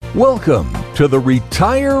Welcome to the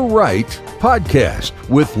Retire Right podcast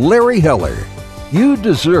with Larry Heller. You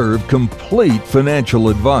deserve complete financial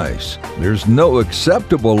advice. There's no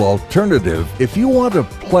acceptable alternative if you want a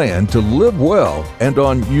plan to live well and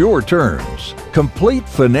on your terms. Complete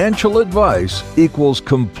financial advice equals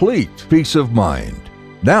complete peace of mind.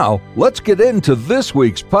 Now, let's get into this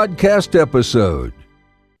week's podcast episode.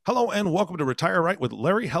 Hello and welcome to Retire Right with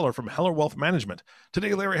Larry Heller from Heller Wealth Management.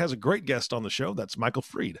 Today, Larry has a great guest on the show. That's Michael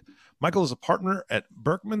Fried. Michael is a partner at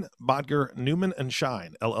Berkman, Bodger, Newman &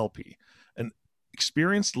 Shine, LLP, an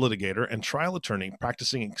experienced litigator and trial attorney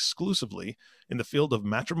practicing exclusively in the field of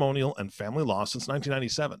matrimonial and family law since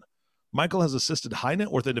 1997. Michael has assisted high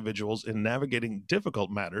net worth individuals in navigating difficult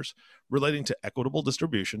matters relating to equitable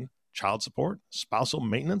distribution, child support, spousal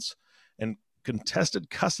maintenance, and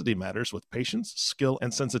contested custody matters with patience, skill,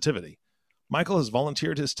 and sensitivity. Michael has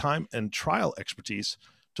volunteered his time and trial expertise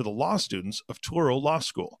to the law students of Touro Law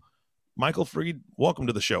School. Michael Fried, welcome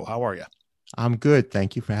to the show. How are you? I'm good.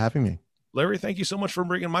 Thank you for having me. Larry, thank you so much for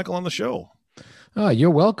bringing Michael on the show. Oh,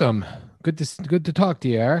 you're welcome. Good to talk to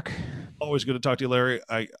you, Eric. Always good to talk to you, Larry.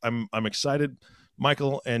 I'm excited.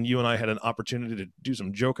 Michael and you and I had an opportunity to do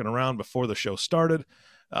some joking around before the show started.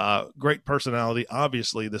 Great personality.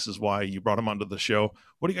 Obviously, this is why you brought him onto the show.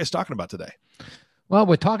 What are you guys talking about today? Well,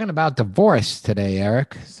 we're talking about divorce today,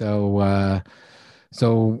 Eric. So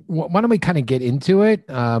why don't we kind of get into it?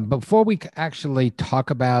 Before we actually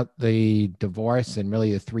talk about the divorce and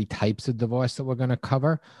really the three types of divorce that we're going to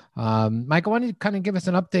cover, Michael, why don't you kind of give us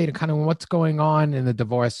an update of kind of what's going on in the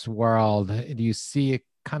divorce world? Do you see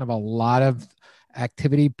kind of a lot of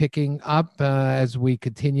activity picking up as we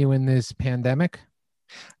continue in this pandemic?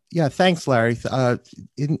 Yeah, thanks, Larry.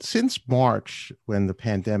 Since March, when the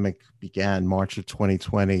pandemic began, March of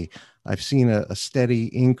 2020, I've seen a steady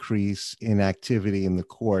increase in activity in the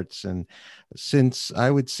courts. And since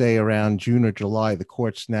I would say around June or July, the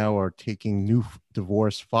courts now are taking new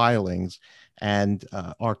divorce filings, and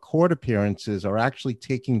our court appearances are actually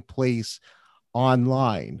taking place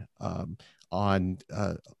online.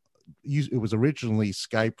 It was originally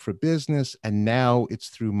Skype for Business, and now it's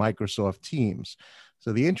through Microsoft Teams.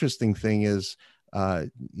 So the interesting thing is,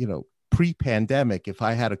 pre-pandemic, if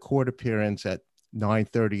I had a court appearance at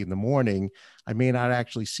 9:30 in the morning, I may not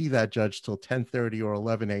actually see that judge till 10:30 or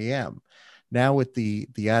 11 a.m. Now, with the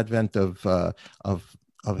advent of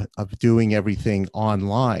doing everything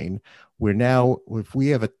online, we're now, if we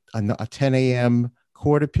have a 10 a.m.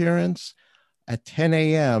 court appearance, at 10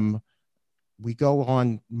 a.m. we go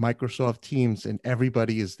on Microsoft Teams and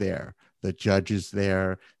everybody is there. The judge is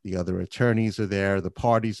there, the other attorneys are there, the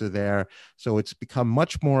parties are there. So it's become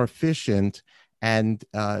much more efficient, and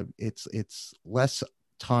it's less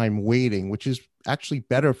time waiting, which is actually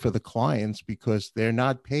better for the clients because they're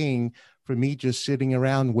not paying for me just sitting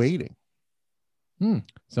around waiting.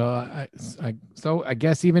 So I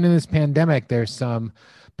guess even in this pandemic, there's some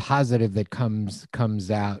positive that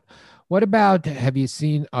comes out. What about, have you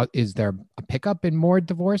seen, is there a pickup in more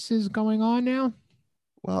divorces going on now?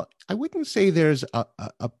 Well, I wouldn't say there's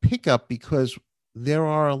a pickup because there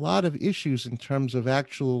are a lot of issues in terms of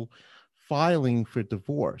actual filing for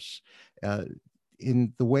divorce.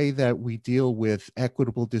 In the way that we deal with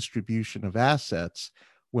equitable distribution of assets,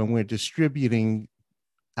 when we're distributing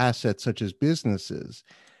assets such as businesses,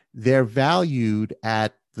 they're valued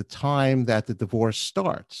at the time that the divorce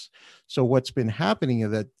starts. So what's been happening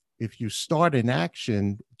is that if you start an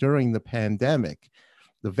action during the pandemic,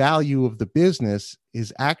 the value of the business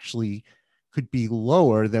could be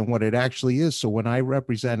lower than what it actually is. So when I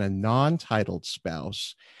represent a non-titled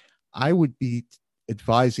spouse, I would be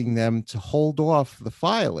advising them to hold off the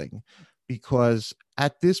filing, because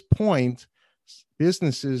at this point,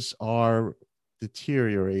 businesses are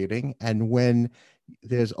deteriorating. And when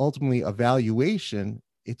there's ultimately a valuation,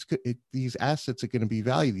 these assets are going to be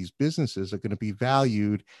valued. These businesses are going to be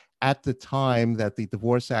valued at the time that the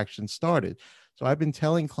divorce action started. So I've been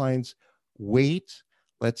telling clients, wait,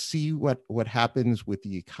 let's see what happens with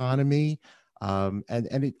the economy. And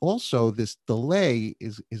it also, this delay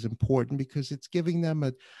is important because it's giving them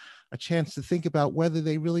a chance to think about whether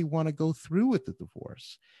they really want to go through with the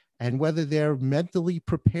divorce and whether they're mentally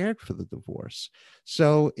prepared for the divorce.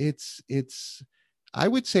 So I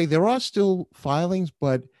would say there are still filings,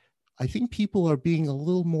 but I think people are being a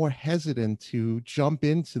little more hesitant to jump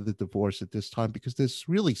into the divorce at this time because there's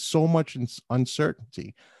really so much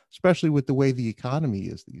uncertainty, especially with the way the economy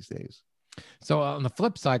is these days. So on the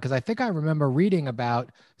flip side, because I think I remember reading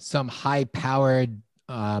about some high-powered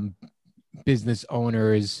business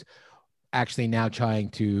owners actually now trying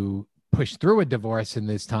to push through a divorce in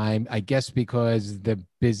this time, I guess because the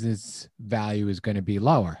business value is going to be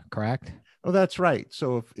lower, correct? Oh, that's right.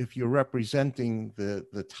 So if you're representing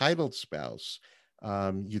the titled spouse,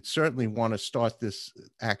 you'd certainly want to start this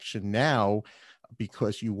action now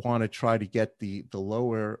because you want to try to get the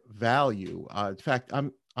lower value. In fact,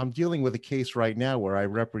 I'm dealing with a case right now where I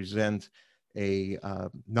represent a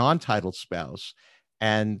non-titled spouse,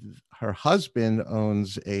 and her husband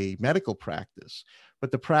owns a medical practice,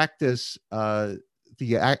 but the practice,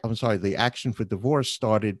 the action for divorce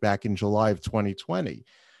started back in July of 2020.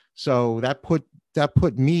 So that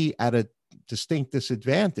put me at a distinct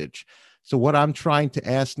disadvantage. So what I'm trying to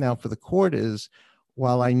ask now for the court is,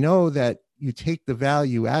 while I know that you take the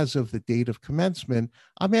value as of the date of commencement,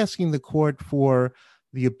 I'm asking the court for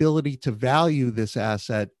the ability to value this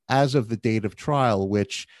asset as of the date of trial,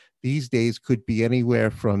 which these days could be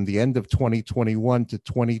anywhere from the end of 2021 to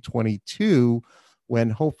 2022, when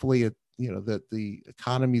hopefully the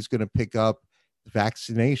economy is going to pick up,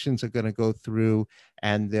 vaccinations are going to go through,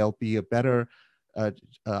 and there'll be a better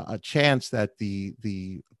a chance that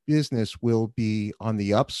the business will be on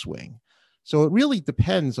the upswing. So it really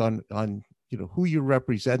depends on who you're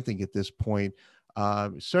representing at this point.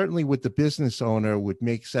 Certainly with the business owner, would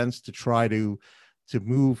make sense to try to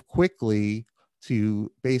move quickly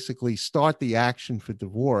to basically start the action for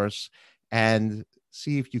divorce and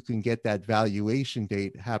see if you can get that valuation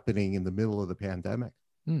date happening in the middle of the pandemic.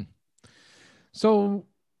 So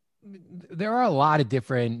there are a lot of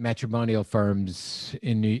different matrimonial firms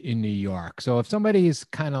in New York. So if somebody's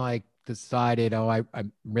kind of like decided,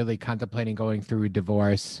 I'm really contemplating going through a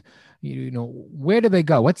divorce, where do they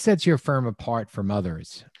go? What sets your firm apart from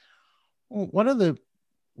others? Well, one of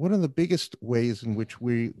the biggest ways in which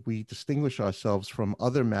we distinguish ourselves from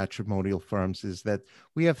other matrimonial firms is that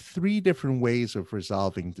we have 3 different ways of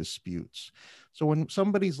resolving disputes. So when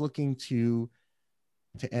somebody's looking to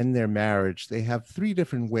end their marriage, they have 3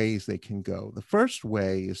 different ways they can go. The first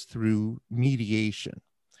way is through mediation.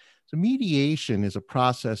 So mediation is a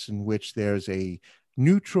process in which there's a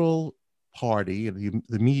neutral party,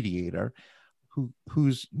 the mediator,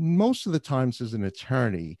 who's most of the times is an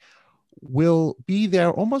attorney, will be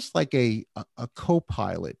there almost like a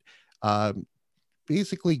co-pilot,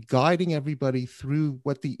 basically guiding everybody through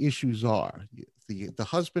what the issues are. The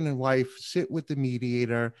husband and wife sit with the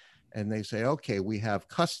mediator and they say, okay, we have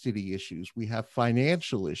custody issues, we have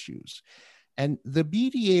financial issues. And the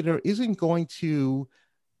mediator isn't going to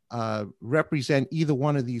represent either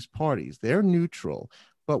one of these parties. They're neutral.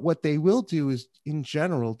 But what they will do is, in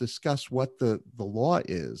general, discuss what the law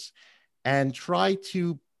is and try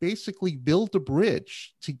to basically build a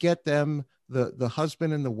bridge to get them, the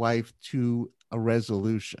husband and the wife, to a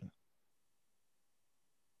resolution.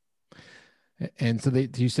 And so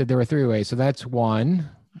you said there were 3 ways. So that's one.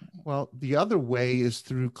 Well, the other way is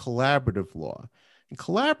through collaborative law. And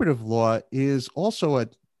collaborative law is also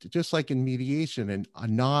just like in mediation, a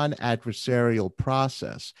non-adversarial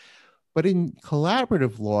process. But in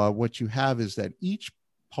collaborative law, what you have is that each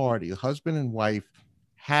party, the husband and wife,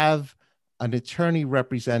 have an attorney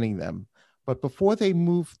representing them. But before they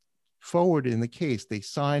move forward in the case, they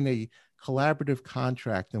sign a collaborative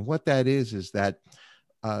contract. And what that is that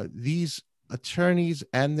these attorneys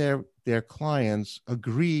and their clients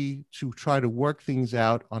agree to try to work things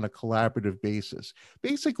out on a collaborative basis,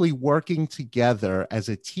 basically working together as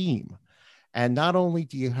a team. And not only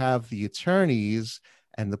do you have the attorneys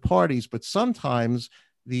and the parties, but sometimes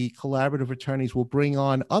the collaborative attorneys will bring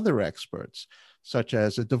on other experts, such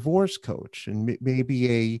as a divorce coach and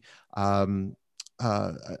maybe a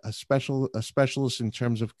specialist in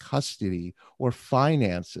terms of custody or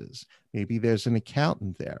finances. Maybe there's an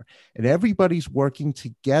accountant there, and everybody's working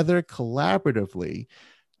together collaboratively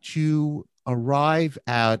to arrive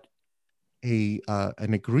at an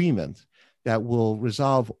agreement that will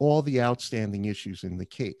resolve all the outstanding issues in the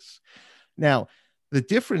case. Now, the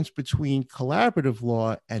difference between collaborative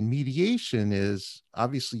law and mediation is,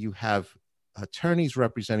 obviously, you have attorneys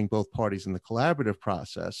representing both parties in the collaborative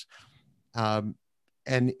process. And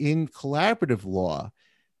in collaborative law,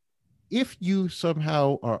 if you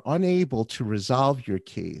somehow are unable to resolve your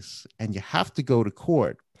case and you have to go to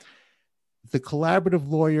court, the collaborative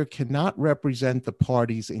lawyer cannot represent the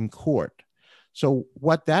parties in court. So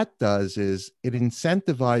what that does is it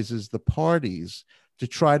incentivizes the parties to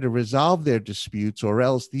try to resolve their disputes, or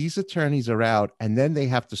else these attorneys are out and then they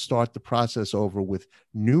have to start the process over with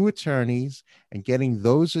new attorneys and getting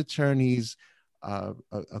those attorneys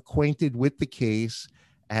acquainted with the case.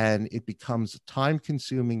 And it becomes time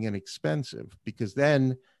consuming and expensive, because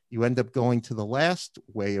then you end up going to the last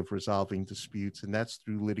way of resolving disputes, and that's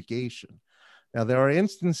through litigation. Now, there are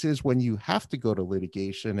instances when you have to go to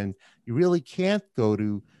litigation, and you really can't go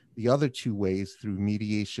to the other two ways through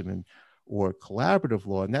mediation or collaborative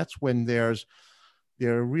law. And that's when there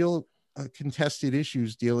are real contested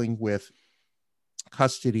issues dealing with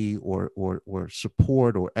custody or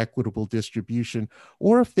support or equitable distribution,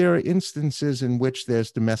 or if there are instances in which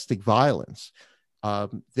there's domestic violence.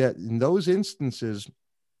 That in those instances,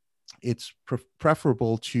 it's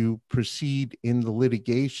preferable to proceed in the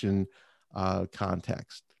litigation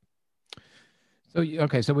context. So,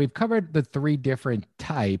 okay, so we've covered the three different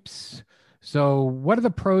types. So what are the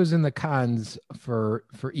pros and the cons for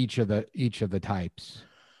each of the types?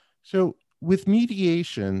 So with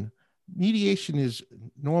mediation is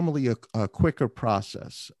normally a quicker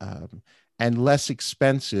process and less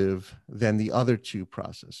expensive than the other two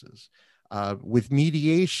processes. With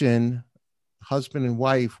mediation, husband and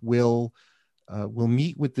wife will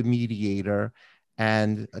meet with the mediator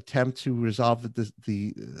and attempt to resolve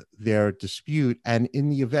their dispute. And in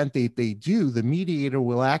the event they do, the mediator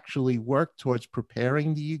will actually work towards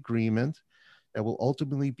preparing the agreement that will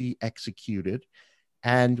ultimately be executed,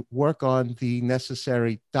 and work on the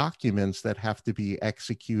necessary documents that have to be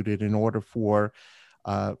executed in order for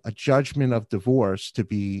a judgment of divorce to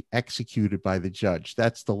be executed by the judge.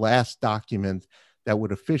 That's the last document that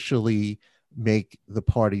would officially make the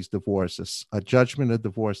parties divorce, a judgment of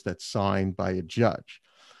divorce that's signed by a judge.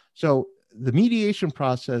 So the mediation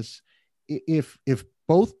process, if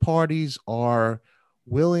both parties are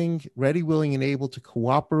ready, willing, and able to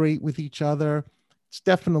cooperate with each other, it's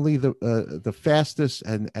definitely the fastest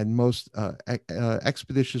and most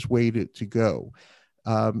expeditious way to go.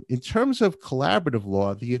 In terms of collaborative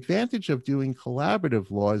law, the advantage of doing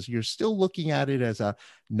collaborative law is you're still looking at it as a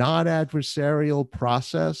non-adversarial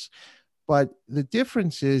process, but the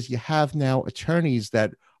difference is you have now attorneys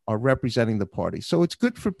that are representing the party. So it's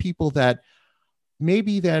good for people that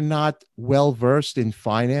maybe they're not well versed in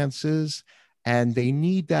finances and they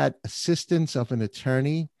need that assistance of an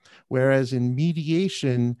attorney. Whereas in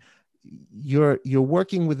mediation, you're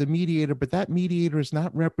working with a mediator, but that mediator is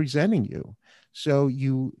not representing you. So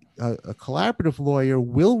a collaborative lawyer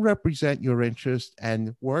will represent your interest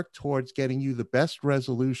and work towards getting you the best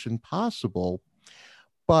resolution possible.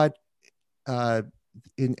 But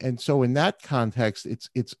so in that context,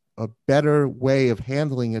 it's a better way of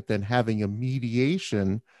handling it than having a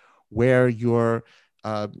mediation where you're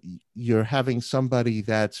having somebody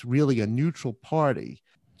that's really a neutral party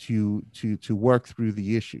to work through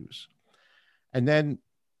the issues. And then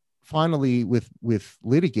finally, with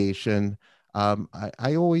litigation,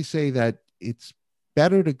 I always say that it's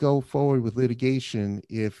better to go forward with litigation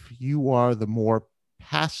if you are the more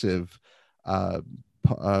passive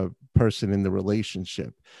person in the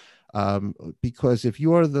relationship. Because if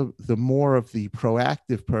you're the more of the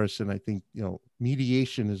proactive person, I think,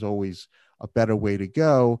 mediation is always a better way to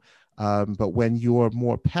go. But when you're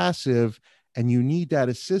more passive and you need that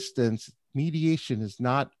assistance, mediation is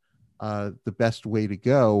not the best way to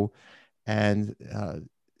go. And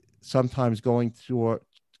sometimes going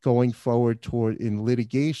forward toward in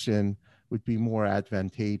litigation would be more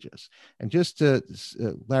advantageous. And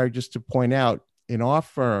Larry, just to point out, in our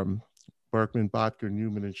firm, Berkman, Bottger,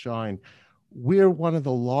 Newman, and Schein, we're one of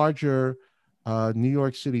the larger New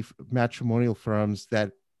York City matrimonial firms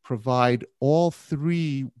that provide all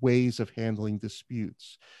three ways of handling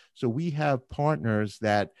disputes. So we have partners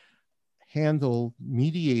that handle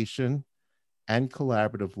mediation and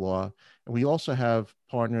collaborative law, and we also have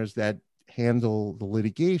partners that handle the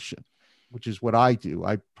litigation, which is what I do.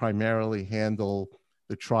 I primarily handle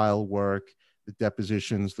the trial work, the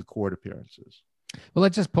depositions, the court appearances. Well,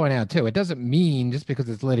 let's just point out too, it doesn't mean just because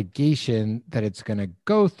it's litigation that it's going to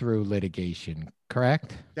go through litigation,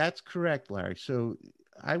 correct? That's correct, Larry. So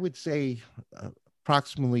I would say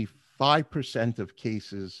approximately 5% of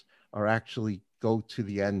cases are actually go to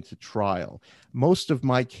the end to trial. Most of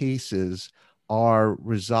my cases are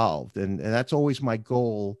resolved, and that's always my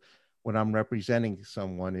goal when I'm representing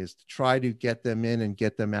someone, is to try to get them in and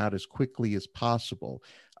get them out as quickly as possible.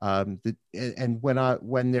 And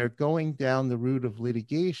when they're going down the route of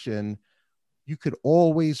litigation, you could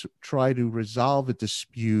always try to resolve a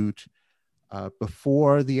dispute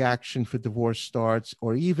before the action for divorce starts,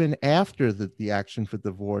 or even after the action for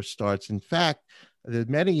divorce starts. In fact, there are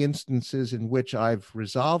many instances in which I've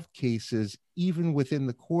resolved cases even within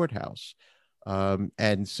the courthouse.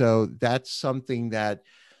 And so that's something that,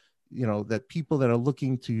 that people that are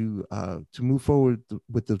looking to move forward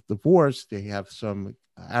with the divorce, they have some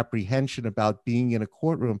apprehension about being in a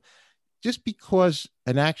courtroom. Just because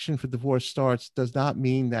an action for divorce starts does not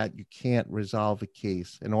mean that you can't resolve a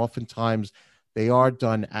case. And oftentimes they are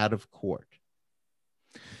done out of court.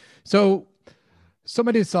 So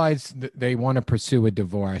somebody decides that they want to pursue a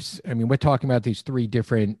divorce. I mean, we're talking about these three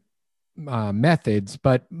different methods,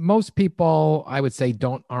 but most people, I would say,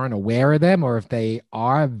 aren't aware of them, or if they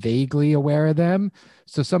are, vaguely aware of them.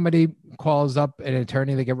 So somebody calls up an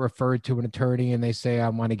attorney, they get referred to an attorney, and they say, "I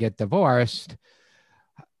want to get divorced."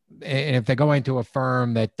 And if they're going to a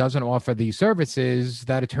firm that doesn't offer these services,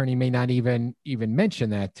 that attorney may not even mention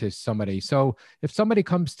that to somebody. So if somebody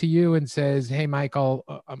comes to you and says, "Hey, Michael,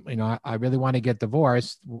 I really want to get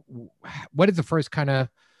divorced," what is the first kind of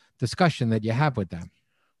discussion that you have with them?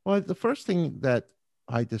 Well, the first thing that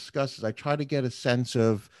I discuss is I try to get a sense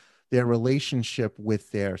of their relationship with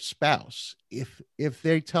their spouse. If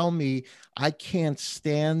they tell me I can't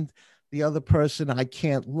stand the other person, I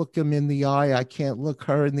can't look them in the eye, I can't look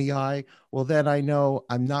her in the eye, well, then I know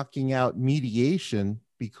I'm knocking out mediation,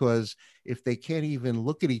 because if they can't even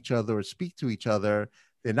look at each other or speak to each other,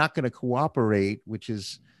 they're not going to cooperate, which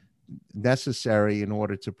is necessary in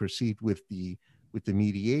order to proceed with the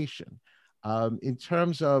mediation. In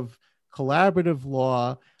terms of collaborative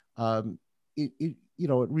law, it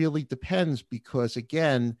really depends, because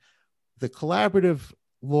again, the collaborative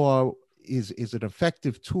law is an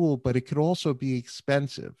effective tool, but it could also be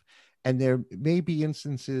expensive. And there may be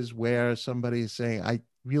instances where somebody is saying, I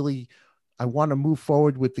want to move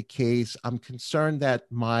forward with the case. I'm concerned that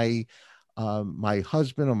my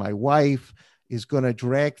husband or my wife is going to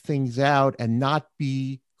drag things out and not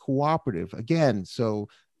be cooperative. Again, so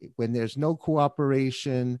when there's no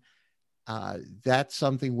cooperation, that's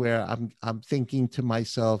something where I'm thinking to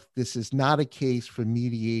myself, this is not a case for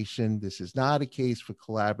mediation. This is not a case for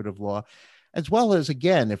collaborative law. As well as,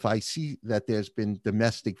 again, if I see that there's been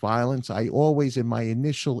domestic violence, I always, in my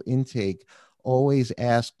initial intake, always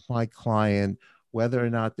ask my client whether or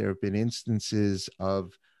not there have been instances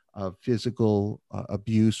of physical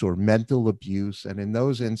abuse or mental abuse. And in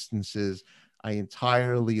those instances, I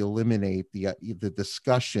entirely eliminate the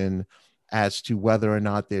discussion as to whether or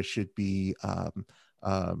not there should be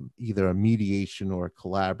either a mediation or a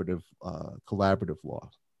collaborative law.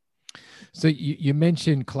 So you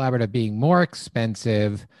mentioned collaborative being more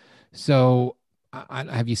expensive. So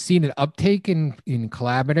have you seen an uptake in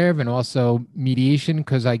collaborative and also mediation?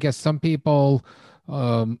 Because I guess some people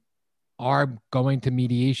are going to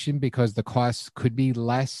mediation because the costs could be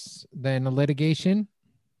less than a litigation.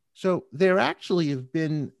 So there actually have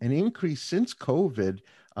been an increase since COVID.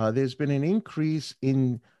 There's been an increase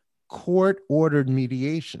in court-ordered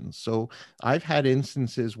mediation. So I've had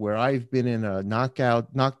instances where I've been in a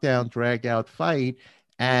knockdown, drag-out fight,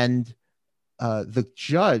 and the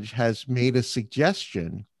judge has made a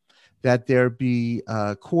suggestion that there be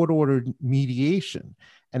court-ordered mediation.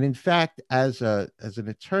 And in fact, as an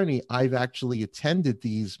attorney, I've actually attended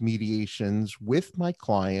these mediations with my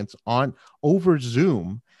clients over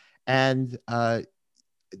Zoom. And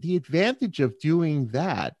the advantage of doing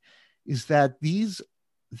that is that these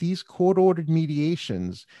court-ordered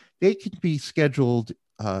mediations, they can be scheduled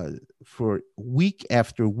for week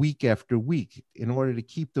after week after week in order to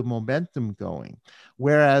keep the momentum going.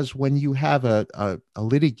 Whereas when you have a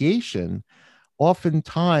litigation,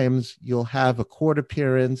 oftentimes you'll have a court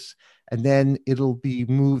appearance and then it'll be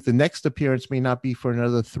moved. The next appearance may not be for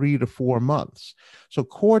another 3 to 4 months. So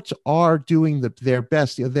courts are doing their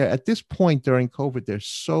best. They're, at this point during COVID, they're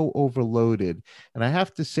so overloaded. And I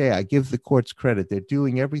have to say, I give the courts credit. They're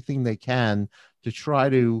doing everything they can to try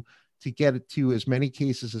to get it to as many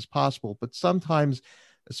cases as possible. But sometimes,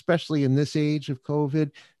 especially in this age of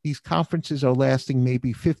COVID, these conferences are lasting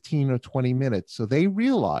maybe 15 or 20 minutes. So they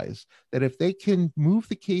realize that if they can move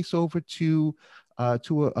the case over to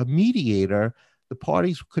a mediator, the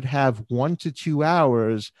parties could have 1 to 2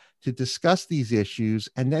 hours to discuss these issues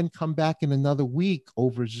and then come back in another week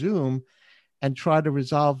over Zoom and try to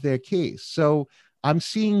resolve their case. So I'm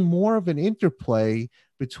seeing more of an interplay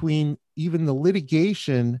between even the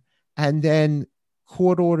litigation and then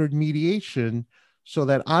court-ordered mediation, so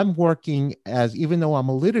that I'm working as, even though I'm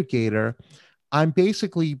a litigator, I'm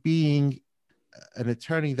basically being an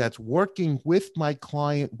attorney that's working with my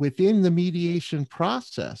client within the mediation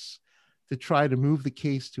process to try to move the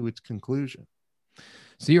case to its conclusion.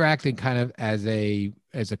 So you're acting kind of as a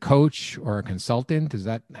coach or a consultant. Is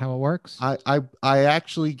that how it works? I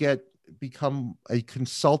actually become a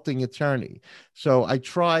consulting attorney. So I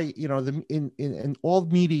try, and all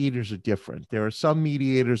mediators are different. There are some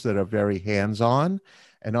mediators that are very hands-on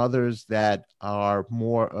and others that are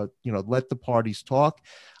more, let the parties talk.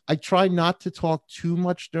 I try not to talk too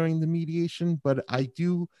much during the mediation, but I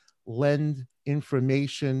do lend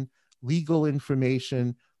information, legal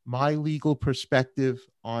information, my legal perspective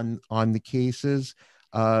on the cases.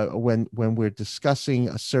 when we're discussing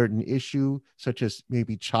a certain issue, such as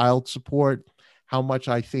maybe child support, how much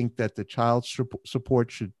I think that the child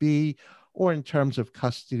support should be, or in terms of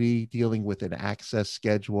custody, dealing with an access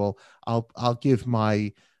schedule. I'll give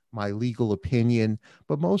my legal opinion,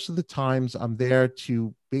 but most of the times I'm there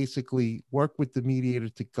to basically work with the mediator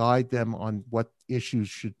to guide them on what issues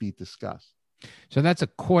should be discussed. So that's a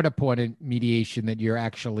court-appointed mediation that you're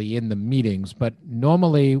actually in the meetings. But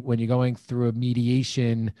normally, when you're going through a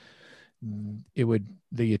mediation,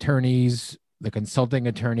 the attorneys, the consulting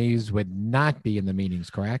attorneys, would not be in the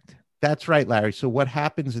meetings, correct? That's right, Larry. So what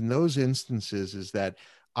happens in those instances is that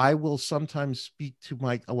I will sometimes speak to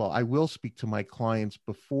my clients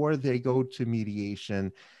before they go to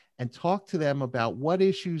mediation and talk to them about what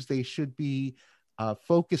issues they should be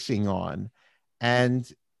focusing on, and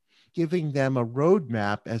giving them a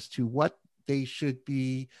roadmap as to what they should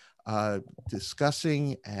be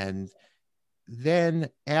discussing. And then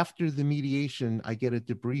after the mediation, I get a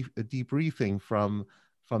debriefing from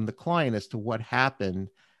the client as to what happened.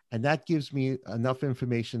 And that gives me enough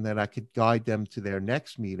information that I could guide them to their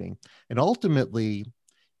next meeting. And ultimately,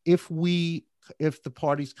 if the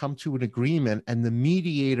parties come to an agreement and the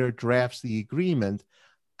mediator drafts the agreement,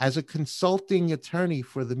 as a consulting attorney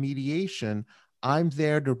for the mediation, I'm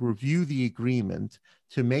there to review the agreement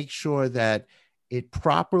to make sure that it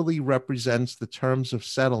properly represents the terms of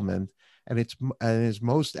settlement and is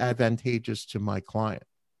most advantageous to my client.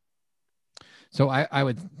 So I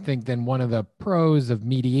would think then one of the pros of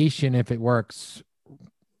mediation, if it works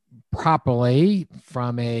properly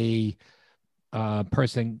from a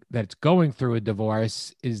person that's going through a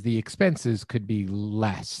divorce, is the expenses could be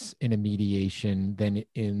less in a mediation than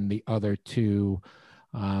in the other two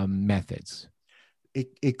methods.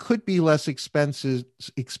 It could be less expensive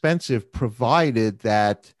provided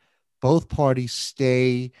that both parties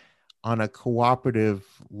stay on a cooperative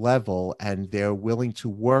level and they're willing to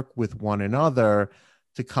work with one another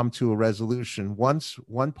to come to a resolution. Once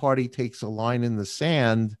one party takes a line in the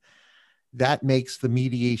sand, that makes the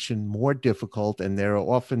mediation more difficult. And there are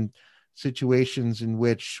often situations in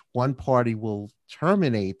which one party will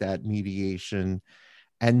terminate that mediation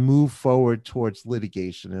and move forward towards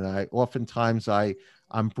litigation. And oftentimes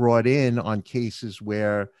I'm brought in on cases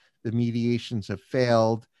where the mediations have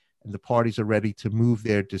failed and the parties are ready to move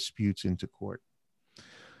their disputes into court.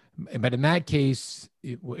 But in that case,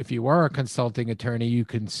 if you were a consulting attorney, you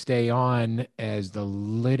can stay on as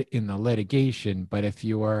in the litigation. But if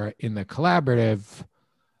you were in the collaborative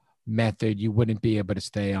method, you wouldn't be able to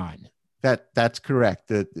stay on. That's correct.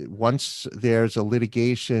 That once there's a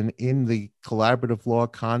litigation in the collaborative law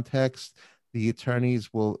context, the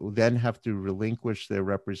attorneys will then have to relinquish their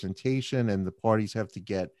representation and the parties have to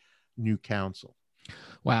get new counsel.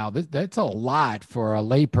 Wow, that's a lot for a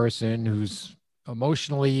layperson who's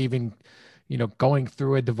emotionally even, going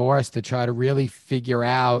through a divorce to try to really figure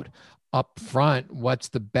out up front what's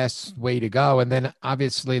the best way to go. And then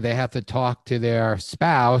obviously they have to talk to their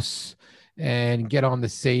spouse and get on the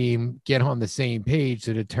same page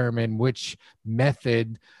to determine which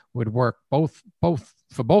method would work both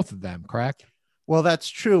for both of them, correct? Well, that's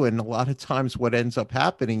true. And a lot of times what ends up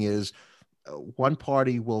happening is one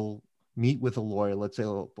party will meet with a lawyer. Let's say,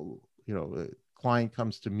 a client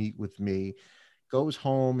comes to meet with me, goes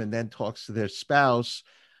home and then talks to their spouse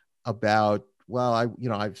about, well,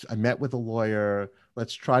 I met with a lawyer.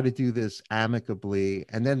 Let's try to do this amicably.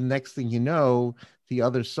 And then the next thing you know, the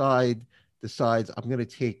other side decides, I'm going to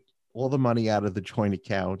take all the money out of the joint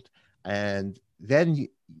account. And then,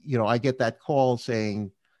 I get that call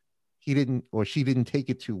saying he didn't or she didn't take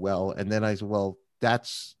it too well. And then I said, well,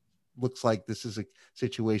 looks like this is a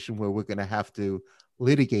situation where we're going to have to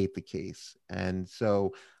litigate the case. And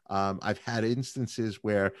so I've had instances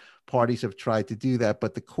where parties have tried to do that,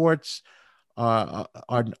 but the courts are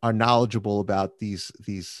knowledgeable about these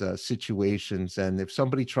situations. And if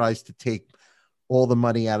somebody tries to take all the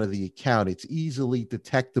money out of the account, it's easily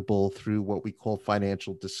detectable through what we call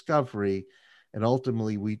financial discovery. And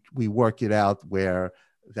ultimately we work it out where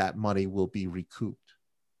that money will be recouped.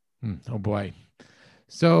 Oh boy.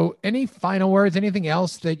 So any final words, anything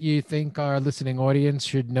else that you think our listening audience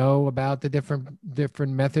should know about the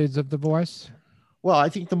different methods of divorce? Well, I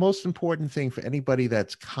think the most important thing for anybody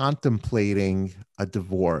that's contemplating a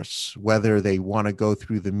divorce, whether they want to go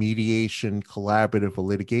through the mediation, collaborative, or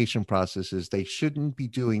litigation processes, they shouldn't be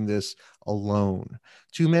doing this alone.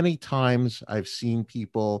 Too many times I've seen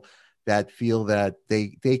people that feel that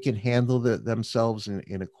they can handle themselves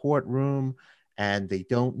in a courtroom and they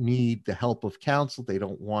don't need the help of counsel. They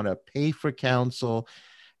don't want to pay for counsel.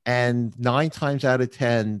 And 9 times out of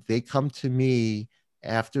 10, they come to me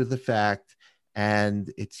after the fact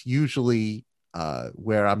and it's usually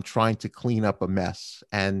where I'm trying to clean up a mess.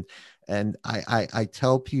 And I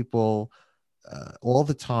tell people all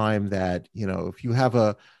the time that, you know, if you have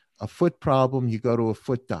a foot problem, you go to a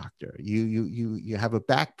foot doctor. You have a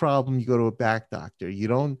back problem, you go to a back doctor. You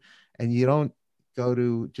don't go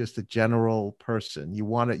to just a general person. You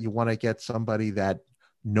want to get somebody that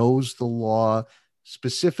knows the law,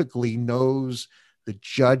 specifically knows the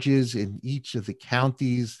judges in each of the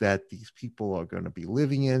counties that these people are going to be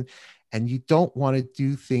living in. And you don't want to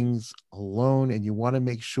do things alone, and you want to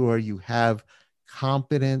make sure you have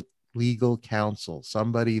competent legal counsel,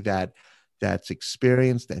 somebody that's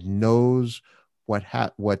experienced, that knows what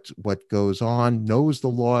goes on, knows the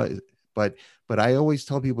law. But I always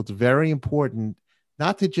tell people it's very important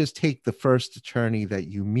not to just take the first attorney that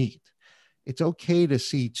you meet. It's okay to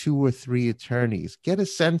see 2 or 3 attorneys. Get a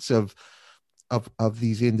sense of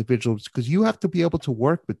these individuals, because you have to be able to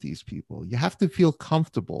work with these people. You have to feel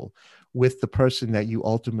comfortable with the person that you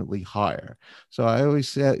ultimately hire. So I always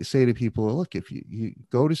say to people, look, if you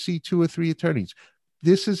go to see 2 or 3 attorneys,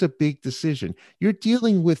 this is a big decision. You're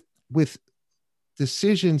dealing with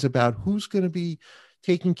decisions about who's going to be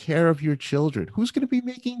taking care of your children, who's going to be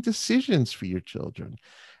making decisions for your children,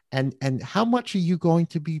 and how much are you going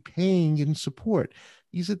to be paying in support.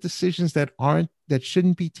 These are decisions that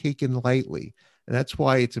shouldn't be taken lightly. And that's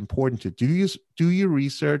why it's important to do your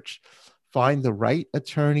research, find the right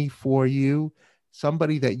attorney for you,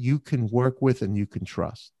 somebody that you can work with and you can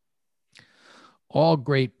trust. All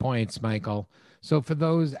great points, Michael. So for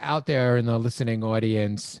those out there in the listening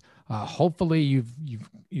audience, hopefully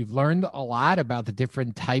you've learned a lot about the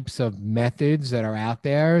different types of methods that are out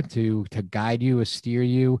there to guide you or steer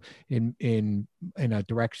you in a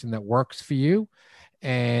direction that works for you.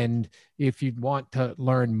 And if you want to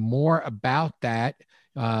learn more about that,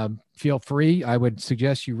 feel free. I would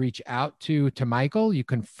suggest you reach out to Michael. You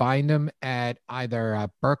can find him at either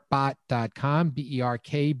berkbot.com,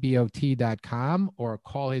 BERKBOT.com, or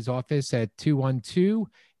call his office at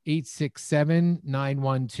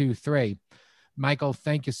 212-867-9123. Michael,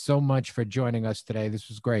 thank you so much for joining us today. This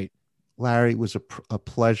was great. Larry, it was a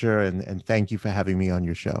pleasure, and thank you for having me on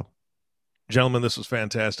your show. Gentlemen, this was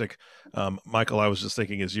fantastic. Michael, I was just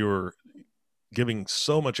thinking as you were giving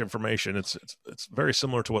so much information, it's very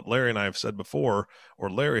similar to what Larry and I have said before, or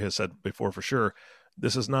Larry has said before for sure.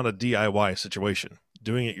 This is not a DIY situation.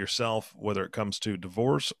 Doing it yourself, whether it comes to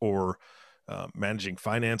divorce or managing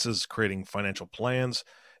finances, creating financial plans,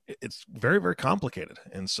 it's very, very complicated.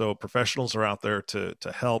 And so professionals are out there to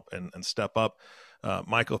help and step up.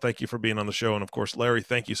 Michael, thank you for being on the show. And of course, Larry,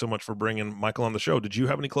 thank you so much for bringing Michael on the show. Did you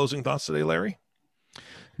have any closing thoughts today, Larry?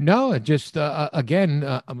 No, just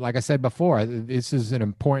again, like I said before, this is an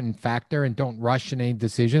important factor, and don't rush in any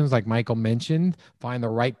decisions. Like Michael mentioned, find the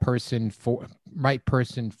right person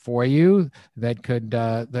for you that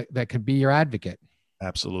could be your advocate.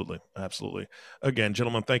 Absolutely. Absolutely. Again,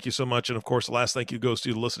 gentlemen, thank you so much. And of course, the last thank you goes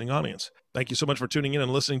to the listening audience. Thank you so much for tuning in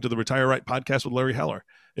and listening to the Retire Right podcast with Larry Heller.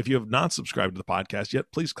 If you have not subscribed to the podcast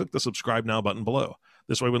yet, please click the subscribe now button below.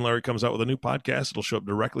 This way, when Larry comes out with a new podcast, it'll show up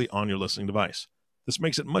directly on your listening device. This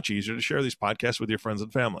makes it much easier to share these podcasts with your friends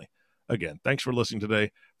and family. Again, thanks for listening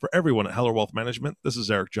today. For everyone at Heller Wealth Management, this is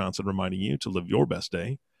Eric Johnson reminding you to live your best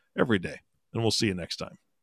day every day. And we'll see you next time.